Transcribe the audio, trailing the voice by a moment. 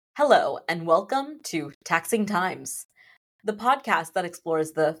Hello, and welcome to Taxing Times, the podcast that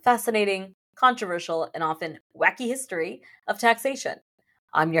explores the fascinating, controversial, and often wacky history of taxation.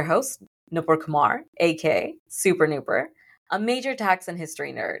 I'm your host, Nupur Kumar, aka Super Nooper, a major tax and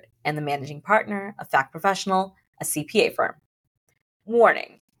history nerd, and the managing partner of Fact Professional, a CPA firm.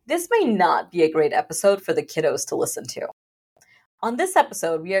 Warning, this may not be a great episode for the kiddos to listen to. On this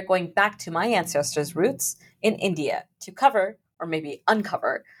episode, we are going back to my ancestors' roots in India to cover, or maybe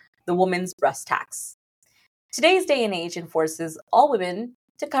uncover, the woman's breast tax. Today's day and age enforces all women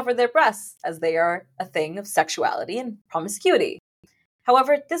to cover their breasts, as they are a thing of sexuality and promiscuity.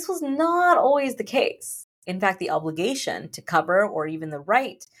 However, this was not always the case. In fact, the obligation to cover, or even the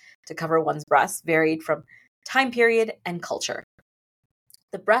right to cover one's breasts, varied from time period and culture.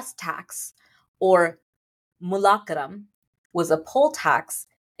 The breast tax, or mulakaram, was a poll tax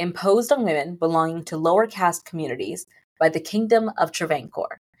imposed on women belonging to lower caste communities by the Kingdom of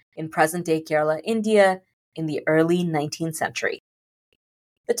Travancore in present-day Kerala, India, in the early 19th century.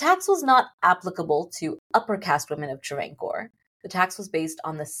 The tax was not applicable to upper caste women of Travancore. The tax was based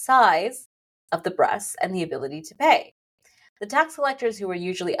on the size of the breasts and the ability to pay. The tax collectors, who were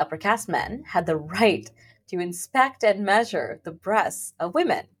usually upper caste men, had the right to inspect and measure the breasts of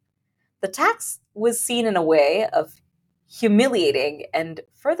women. The tax was seen in a way of humiliating and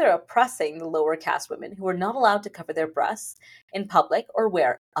further oppressing the lower caste women who were not allowed to cover their breasts in public or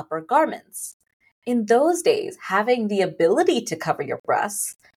wear upper garments. In those days, having the ability to cover your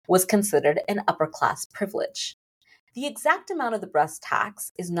breasts was considered an upper class privilege. The exact amount of the breast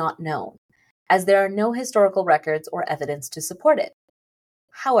tax is not known, as there are no historical records or evidence to support it.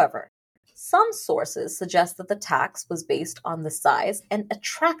 However, some sources suggest that the tax was based on the size and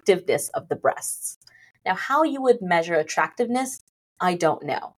attractiveness of the breasts. Now, how you would measure attractiveness, I don't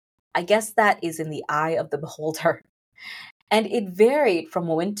know. I guess that is in the eye of the beholder. And it varied from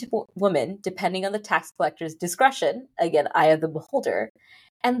woman to woman depending on the tax collector's discretion, again, eye of the beholder,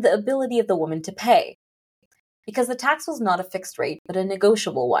 and the ability of the woman to pay. Because the tax was not a fixed rate, but a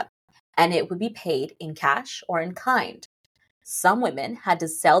negotiable one, and it would be paid in cash or in kind. Some women had to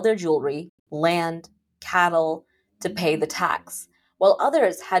sell their jewelry, land, cattle to pay the tax, while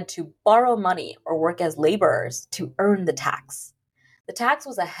others had to borrow money or work as laborers to earn the tax. The tax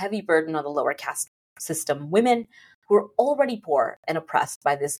was a heavy burden on the lower caste system women who were already poor and oppressed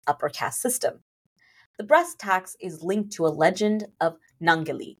by this upper caste system. The breast tax is linked to a legend of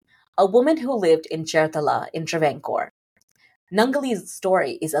Nangali, a woman who lived in Chertala in Travancore. Nangali's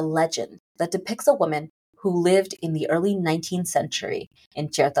story is a legend that depicts a woman who lived in the early 19th century in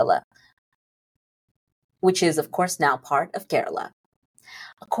Chertala, which is, of course, now part of Kerala.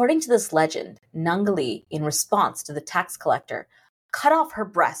 According to this legend, Nangali, in response to the tax collector, cut off her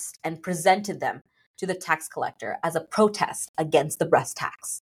breasts and presented them to the tax collector as a protest against the breast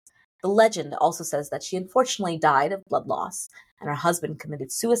tax. The legend also says that she unfortunately died of blood loss, and her husband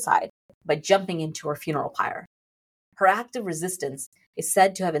committed suicide by jumping into her funeral pyre. Her act of resistance is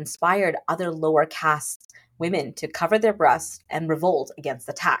said to have inspired other lower caste women to cover their breasts and revolt against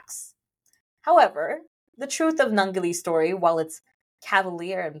the tax. However, the truth of Nangali's story, while it's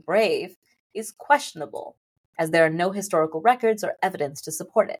cavalier and brave, is questionable, as there are no historical records or evidence to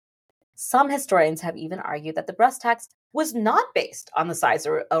support it. Some historians have even argued that the breast tax was not based on the size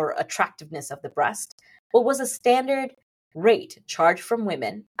or attractiveness of the breast, but was a standard rate charged from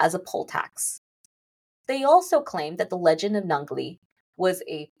women as a poll tax. They also claim that the legend of Nangali was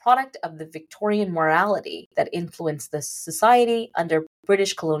a product of the Victorian morality that influenced the society under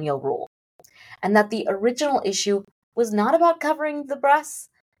British colonial rule, and that the original issue was not about covering the breasts,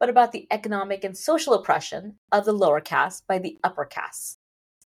 but about the economic and social oppression of the lower caste by the upper castes.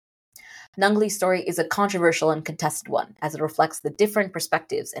 Nangali's story is a controversial and contested one, as it reflects the different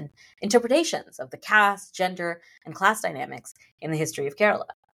perspectives and interpretations of the caste, gender, and class dynamics in the history of Kerala.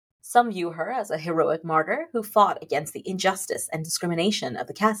 Some view her as a heroic martyr who fought against the injustice and discrimination of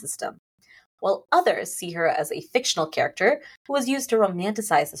the caste system, while others see her as a fictional character who was used to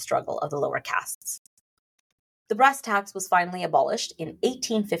romanticize the struggle of the lower castes. The breast tax was finally abolished in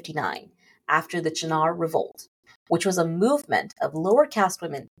 1859 after the Chinar Revolt, which was a movement of lower caste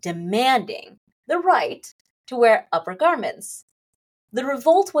women demanding the right to wear upper garments. The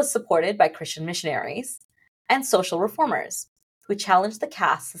revolt was supported by Christian missionaries and social reformers who challenged the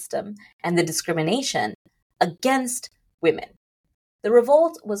caste system and the discrimination against women. The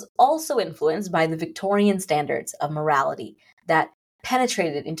revolt was also influenced by the Victorian standards of morality that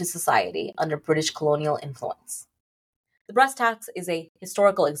penetrated into society under British colonial influence. The breast tax is a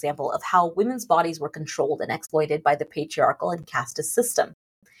historical example of how women's bodies were controlled and exploited by the patriarchal and casteist system.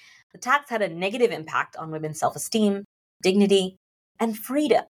 The tax had a negative impact on women's self-esteem, dignity, and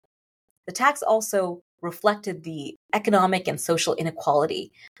freedom, The tax also reflected the economic and social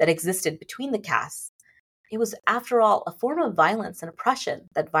inequality that existed between the castes. It was, after all, a form of violence and oppression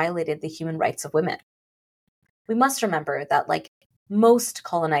that violated the human rights of women. We must remember that, like most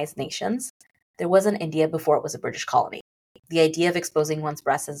colonized nations, there was an India before it was a British colony. The idea of exposing one's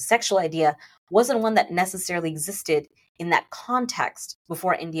breasts as a sexual idea wasn't one that necessarily existed in that context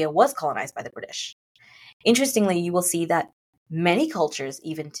before India was colonized by the British. Interestingly, you will see that many cultures,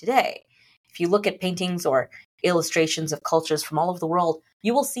 even today, if you look at paintings or illustrations of cultures from all over the world,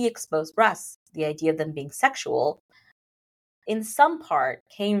 you will see exposed breasts. The idea of them being sexual, in some part,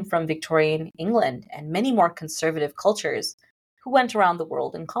 came from Victorian England and many more conservative cultures who went around the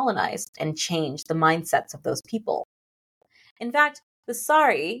world and colonized and changed the mindsets of those people. In fact, the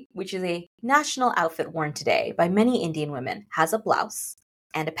sari, which is a national outfit worn today by many Indian women, has a blouse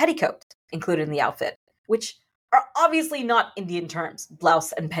and a petticoat included in the outfit, which are obviously not Indian terms,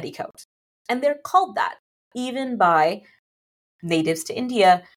 blouse and petticoat. And they're called that even by natives to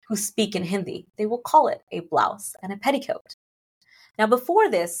India who speak in Hindi. They will call it a blouse and a petticoat. Now, before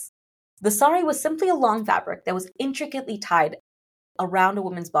this, the sari was simply a long fabric that was intricately tied around a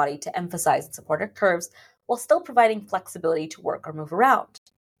woman's body to emphasize and support her curves while still providing flexibility to work or move around.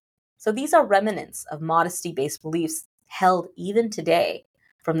 So these are remnants of modesty-based beliefs held even today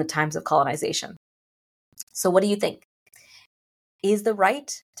from the times of colonization. So what do you think? Is the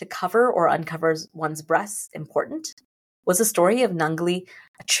right to cover or uncover one's breasts important? Was the story of Nangali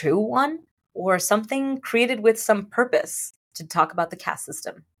a true one, or something created with some purpose to talk about the caste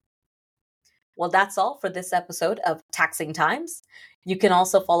system? Well, that's all for this episode of Taxing Times. You can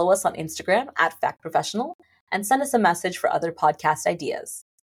also follow us on Instagram at FactProfessional and send us a message for other podcast ideas.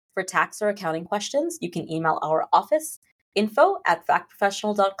 For tax or accounting questions, you can email our office,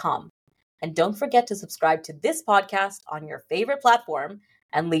 info@factprofessional.com. And don't forget to subscribe to this podcast on your favorite platform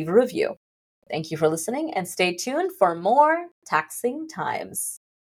and leave a review. Thank you for listening, and stay tuned for more Taxing Times.